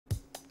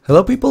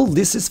Hello people,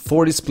 this is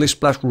 40 Splish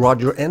Splash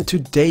Roger, and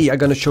today I'm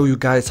gonna show you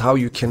guys how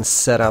you can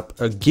set up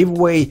a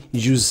giveaway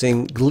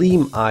using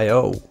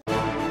Gleam.io.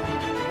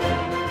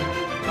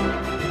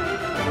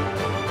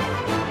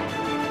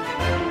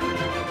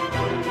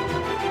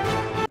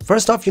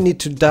 First off, you need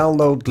to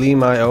download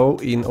Gleam.io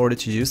in order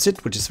to use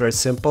it, which is very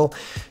simple.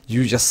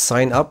 You just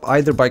sign up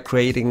either by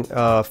creating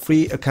a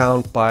free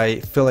account by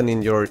filling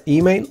in your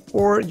email,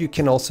 or you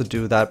can also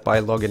do that by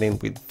logging in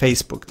with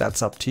Facebook.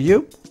 That's up to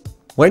you.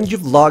 When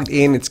you've logged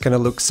in, it's going to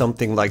look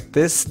something like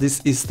this.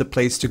 This is the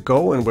place to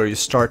go and where you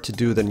start to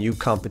do the new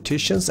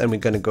competitions, and we're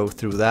going to go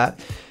through that.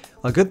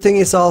 A good thing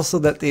is also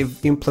that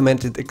they've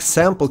implemented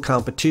example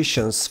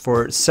competitions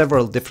for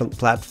several different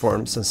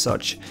platforms and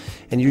such.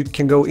 And you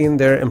can go in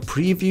there and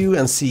preview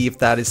and see if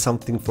that is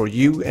something for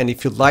you. And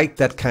if you like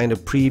that kind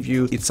of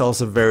preview, it's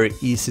also very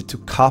easy to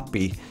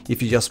copy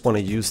if you just want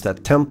to use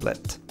that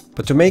template.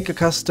 But to make a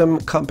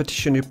custom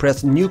competition, you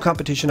press new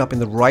competition up in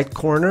the right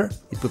corner.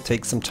 It will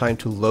take some time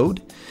to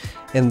load,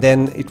 and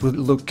then it will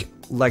look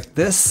like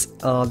this.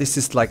 This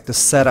is like the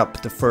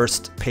setup, the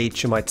first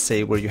page you might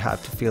say, where you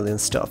have to fill in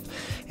stuff.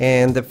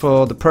 And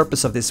for the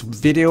purpose of this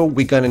video,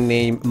 we're gonna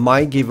name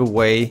my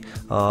giveaway,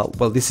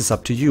 well, this is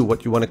up to you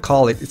what you want to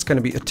call it. It's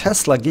gonna be a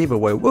Tesla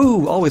giveaway.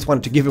 Woo! Always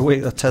wanted to give away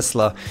a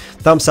Tesla.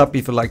 Thumbs up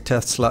if you like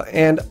Tesla.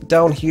 And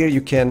down here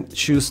you can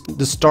choose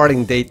the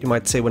starting date, you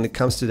might say, when it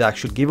comes to the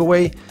actual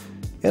giveaway,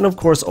 and of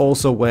course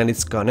also when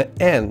it's gonna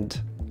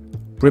end.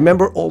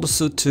 Remember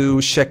also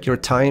to check your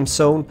time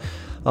zone.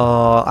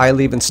 I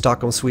live in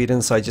Stockholm,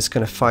 Sweden, so I'm just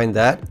gonna find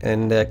that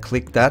and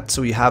click that,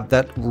 so you have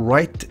that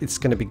right. It's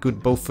gonna be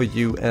good both for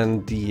you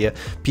and the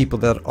people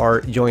that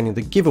are joining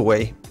the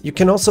giveaway. You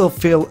can also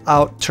fill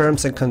out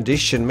terms and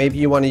conditions. Maybe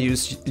you want to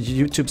use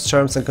YouTube's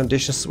terms and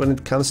conditions when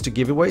it comes to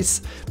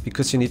giveaways,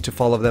 because you need to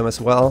follow them as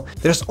well.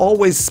 There's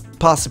always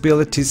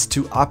possibilities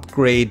to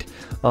upgrade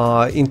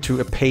into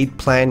a paid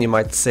plan, you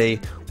might say.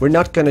 We're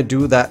not going to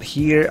do that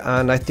here,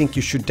 and I think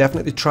you should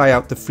definitely try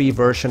out the free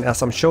version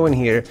as I'm showing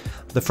here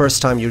the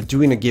first time you're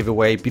doing a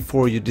giveaway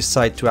before you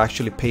decide to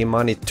actually pay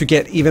money to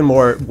get even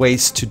more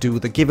ways to do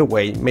the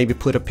giveaway. Maybe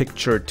put a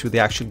picture to the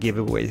actual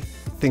giveaway,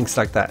 things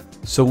like that.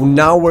 So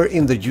now we're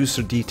in the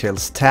user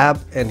details tab,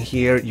 and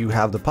here you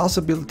have the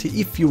possibility,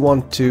 if you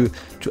want to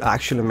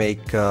actually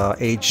make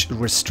age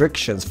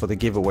restrictions for the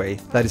giveaway.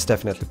 That is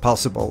definitely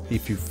possible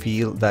if you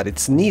feel that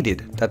it's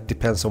needed. That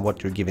depends on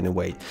what you're giving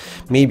away.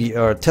 Maybe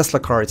a Tesla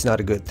car is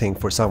not a good thing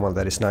for someone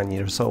that is 9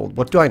 years old.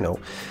 What do I know?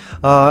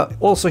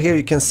 Also here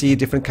you can see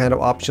different kind of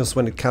options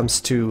when it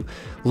comes to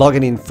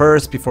logging in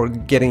first before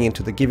getting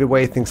into the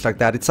giveaway, things like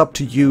that. It's up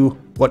to you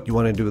what you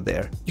want to do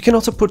there. You can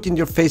also put in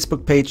your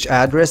Facebook page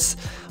address.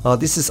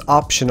 This is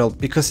optional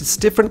because it's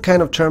different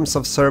kind of terms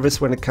of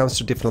service when it comes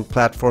to different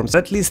platforms.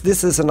 At least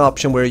this is an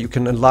option where you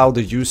can allow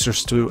the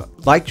users to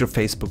like your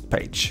Facebook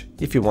page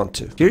if you want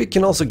to. Here you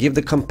can also give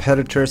the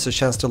competitors a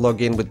chance to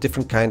log in with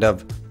different kind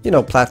of, you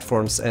know,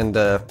 platforms and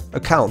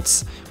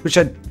accounts, which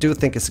I do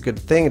think is a good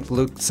thing. It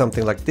looks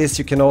something like this.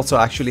 You can also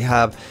actually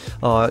have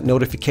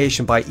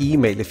notification by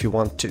email if you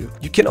want to.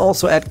 You can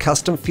also add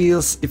custom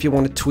fields if you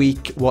want to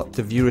tweak what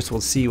the viewers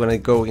will see when they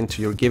go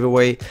into your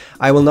giveaway.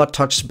 I will not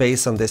touch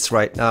base on this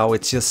right now.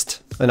 It's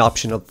just an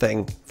optional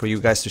thing for you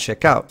guys to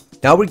check out.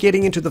 Now we're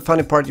getting into the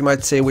funny part, you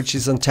might say, which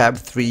is on tab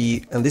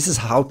 3, and this is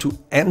how to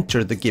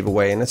enter the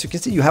giveaway. And as you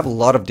can see, you have a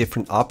lot of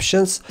different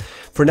options.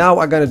 For now,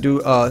 I'm going to do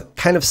a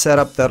kind of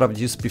setup that I've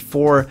used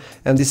before,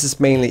 and this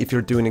is mainly if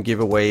you're doing a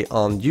giveaway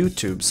on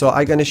YouTube. So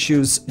I'm going to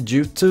choose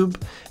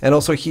YouTube, and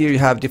also here you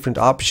have different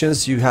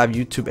options. You have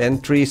YouTube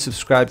entry,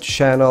 subscribe to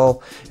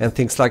channel, and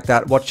things like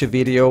that. Watch a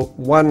video.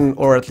 One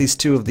or at least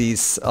two of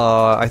these,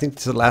 I think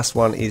the last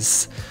one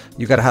is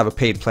you gotta have a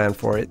paid plan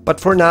for it.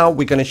 But for now,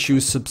 we're gonna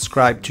choose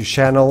subscribe to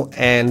channel,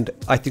 and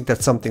I think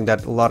that's something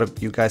that a lot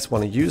of you guys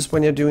want to use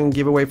when you're doing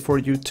giveaway for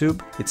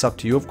YouTube. It's up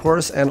to you, of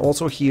course. And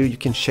also here you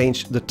can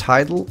change the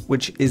title,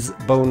 which is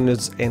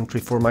bonus entry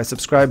for my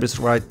subscribers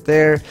right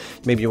there.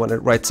 Maybe you want to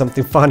write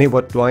something funny,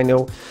 what do I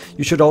know.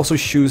 You should also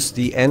choose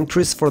the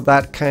entries for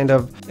that kind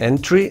of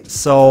entry.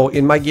 So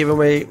in my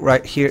giveaway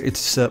right here,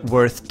 it's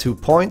worth 2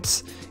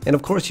 points. And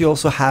of course you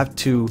also have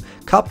to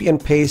copy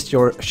and paste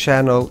your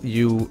channel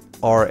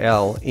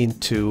URL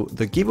into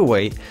the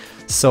giveaway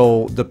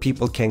so the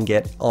people can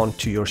get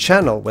onto your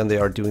channel when they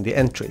are doing the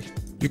entry.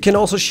 You can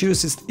also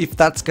choose if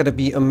that's going to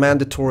be a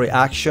mandatory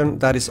action.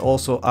 That is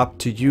also up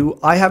to you.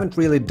 I haven't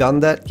really done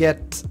that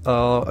yet.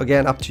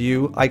 Again, up to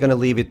you. I'm going to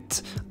leave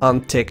it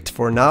unticked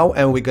for now,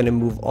 and we're going to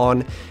move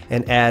on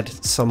and add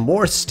some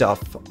more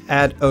stuff.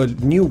 Add a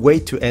new way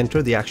to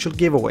enter the actual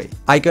giveaway.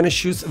 I'm going to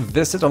choose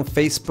visit on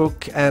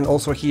Facebook, and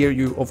also here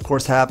you of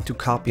course have to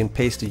copy and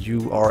paste the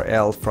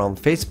URL from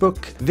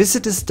Facebook.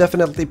 Visit is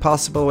definitely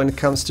possible when it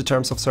comes to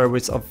terms of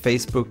service of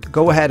Facebook.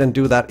 Go ahead and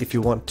do that if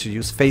you want to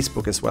use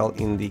Facebook as well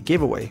in the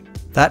giveaway.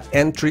 That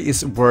entry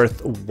is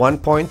worth 1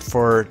 point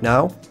for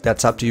now.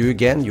 That's up to you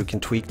again. You can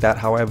tweak that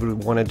however you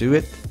want to do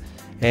it.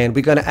 And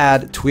we're gonna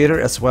add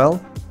Twitter as well.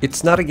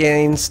 It's not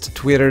against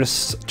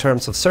Twitter's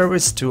terms of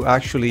service to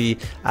actually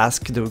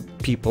ask the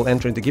people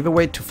entering the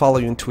giveaway to follow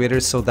you on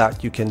Twitter, so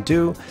that you can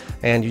do,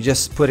 and you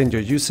just put in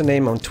your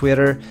username on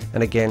Twitter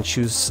and again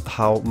choose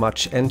how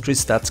much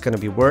entries that's going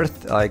to be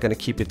worth. I'm going to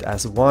keep it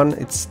as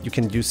 1. You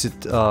can use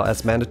it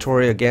as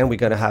mandatory. Again, we're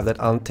going to have that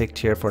unticked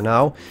here for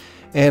now.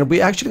 And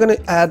we're actually going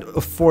to add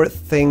a 4th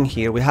thing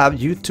here. We have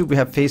YouTube, we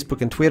have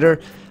Facebook and Twitter.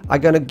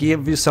 I'm going to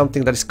give you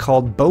something that is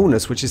called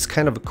bonus, which is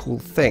kind of a cool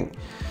thing.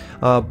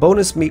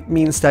 Bonus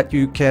means that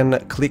you can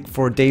click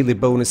for daily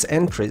bonus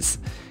entries,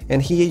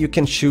 and here you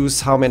can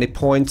choose how many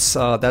points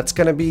that's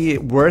gonna be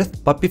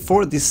worth. But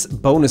before this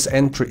bonus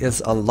entry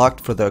is unlocked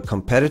for the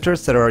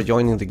competitors that are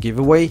joining the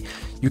giveaway,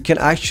 you can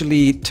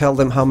actually tell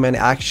them how many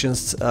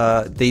actions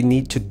they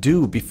need to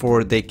do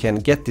before they can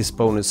get this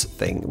bonus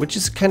thing, which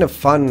is kind of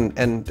fun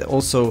and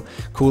also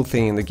cool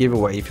thing in the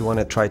giveaway if you want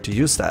to try to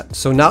use that.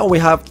 So now we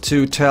have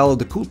to tell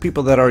the cool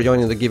people that are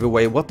joining the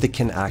giveaway what they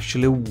can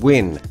actually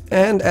win.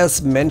 And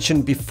as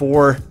mentioned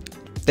before,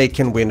 they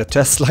can win a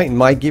Tesla in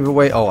my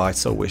giveaway. Oh, I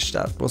so wish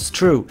that was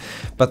true.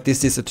 But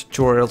this is a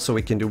tutorial, so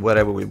we can do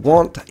whatever we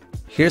want.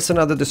 Here's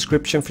another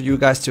description for you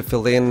guys to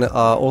fill in,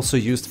 also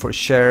used for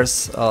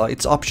shares.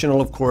 It's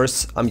optional, of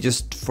course. I'm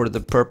just, for the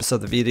purpose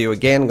of the video,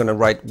 again gonna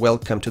write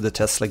welcome to the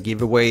Tesla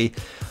giveaway.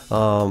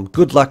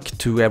 Good luck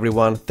to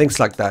everyone, things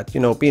like that.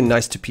 You know, being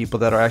nice to people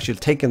that are actually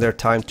taking their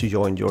time to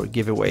join your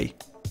giveaway.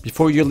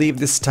 Before you leave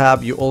this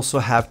tab, you also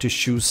have to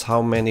choose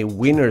how many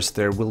winners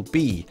there will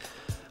be.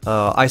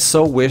 I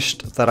so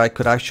wished that I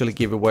could actually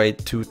give away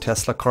 2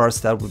 Tesla cars.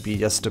 That would be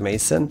just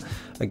amazing.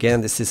 Again,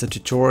 this is a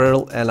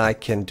tutorial and I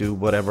can do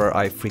whatever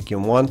I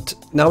freaking want.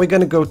 Now we're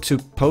gonna go to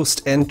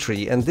post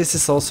entry, and this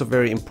is also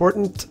very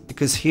important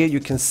because here you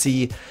can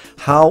see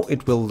how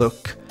it will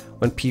look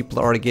when people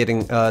are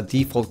getting a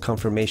default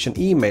confirmation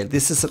email.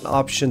 This is an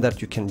option that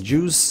you can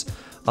use.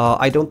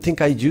 I don't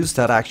think I used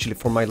that actually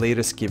for my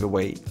latest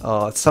giveaway.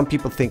 Some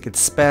people think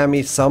it's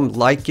spammy, some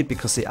like it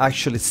because they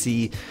actually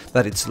see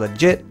that it's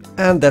legit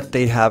and that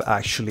they have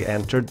actually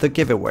entered the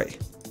giveaway.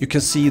 You can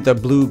see the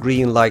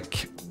blue-green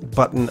like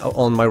button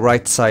on my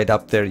right side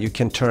up there. You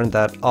can turn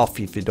that off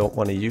if you don't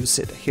want to use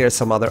it. Here's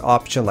some other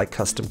option like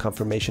custom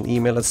confirmation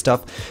email and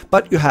stuff,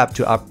 but you have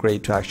to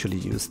upgrade to actually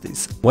use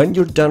these. When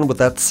you're done with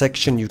that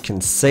section, you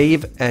can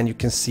save, and you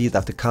can see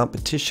that the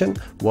competition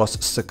was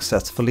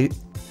successfully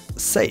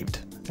saved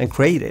and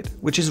created,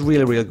 which is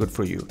really good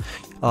for you.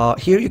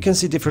 Here you can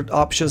see different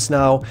options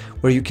now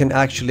where you can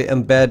actually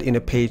embed in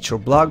a page or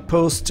blog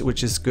post,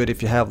 which is good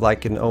if you have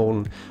like an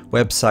own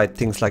website,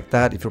 things like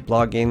that, if you're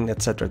blogging,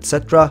 etc,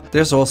 etc.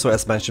 There's also,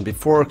 as mentioned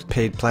before,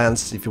 paid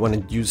plans if you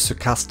want to use a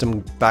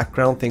custom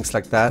background, things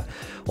like that.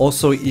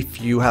 Also,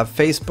 if you have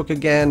Facebook,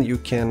 again, you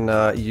can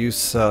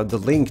use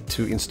the link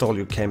to install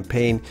your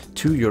campaign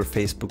to your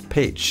Facebook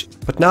page.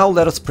 But now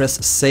let us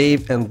press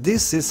save, and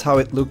this is how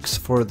it looks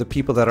for the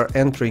people that are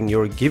entering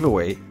your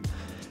giveaway.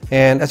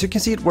 And as you can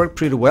see, it worked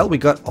pretty well. We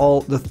got all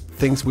the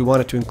things we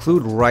wanted to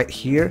include right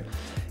here.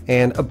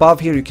 And above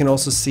here, you can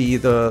also see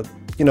the,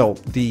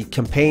 the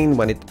campaign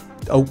when it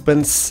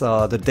opens,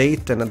 the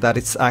date, and that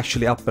it's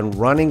actually up and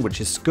running,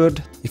 which is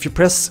good. If you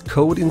press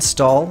code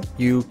install,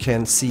 you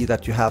can see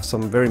that you have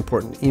some very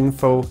important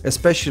info,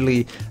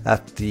 especially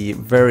at the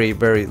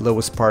very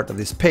lowest part of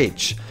this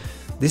page.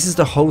 This is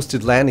the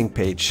hosted landing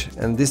page,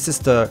 and this is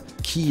the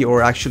key,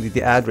 or actually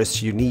the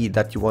address you need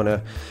that you want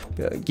to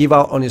give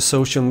out on your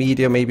social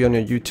media, maybe on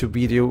your YouTube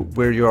video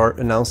where you are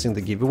announcing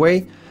the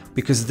giveaway,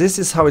 because this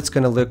is how it's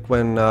going to look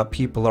when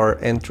people are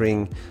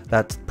entering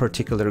that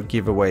particular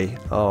giveaway.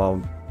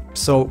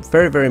 So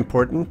very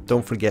important,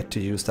 don't forget to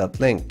use that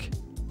link.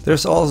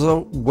 There's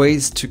also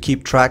ways to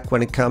keep track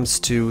when it comes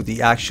to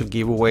the actual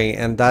giveaway,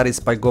 and that is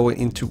by going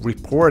into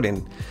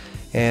reporting.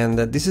 And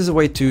this is a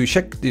way to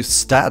check the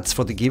stats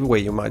for the giveaway,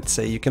 you might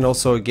say. You can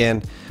also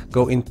again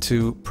go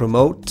into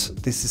promote.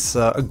 This is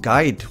a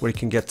guide where you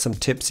can get some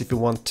tips if you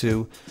want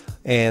to,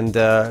 and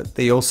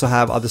they also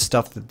have other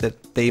stuff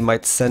that they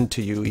might send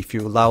to you if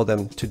you allow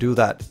them to do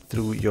that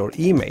through your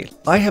email.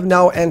 I have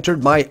now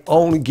entered my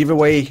own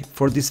giveaway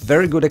for this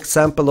very good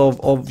example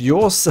of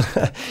yours.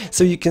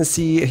 So you can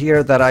see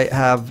here that I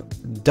have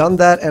done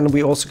that, and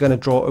we're also going to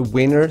draw a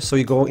winner. So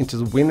you go into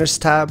the winners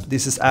tab.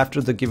 This is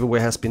after the giveaway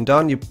has been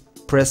done. You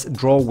press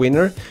draw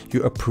winner,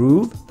 you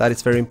approve, that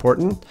is very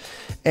important.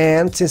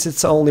 And since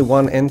it's only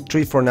one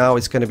entry for now,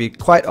 it's going to be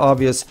quite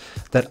obvious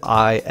that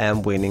I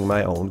am winning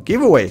my own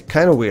giveaway.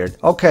 Kind of weird.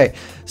 Okay,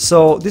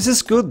 so this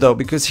is good though,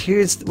 because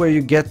here's where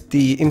you get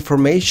the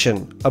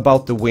information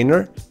about the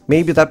winner.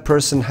 Maybe that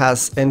person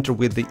has entered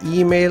with the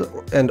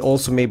email and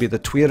also maybe the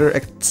Twitter,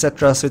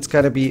 etc. So it's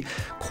going to be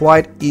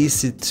quite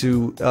easy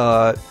to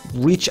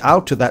reach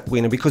out to that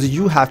winner, because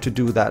you have to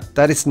do that.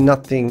 That is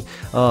nothing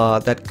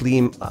that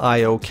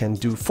Gleam.io can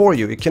do for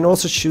you. You can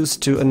also choose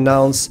to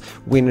announce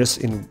winners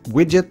in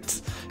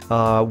widgets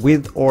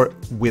with or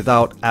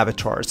without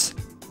avatars.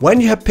 When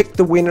you have picked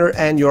the winner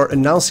and you're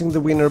announcing the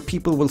winner,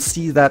 people will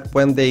see that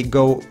when they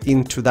go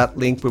into that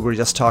link we were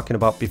just talking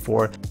about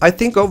before. I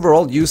think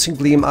overall using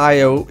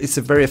Gleam.io is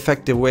a very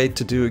effective way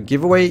to do a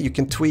giveaway. You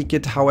can tweak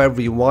it however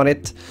you want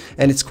it,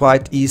 and it's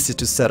quite easy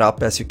to set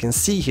up, as you can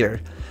see here.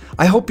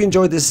 I hope you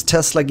enjoyed this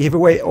Tesla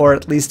giveaway, or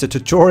at least a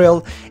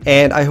tutorial,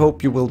 and I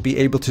hope you will be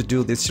able to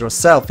do this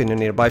yourself in the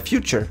nearby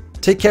future.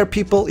 Take care,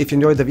 people. If you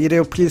enjoyed the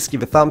video, please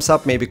give a thumbs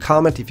up, maybe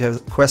comment if you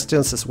have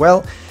questions as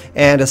well.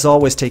 And as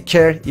always, take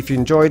care. If you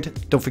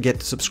enjoyed, don't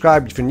forget to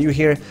subscribe if you're new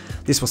here.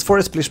 This was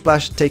Forest Splish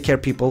Splash. Take care,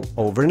 people.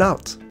 Over and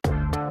out.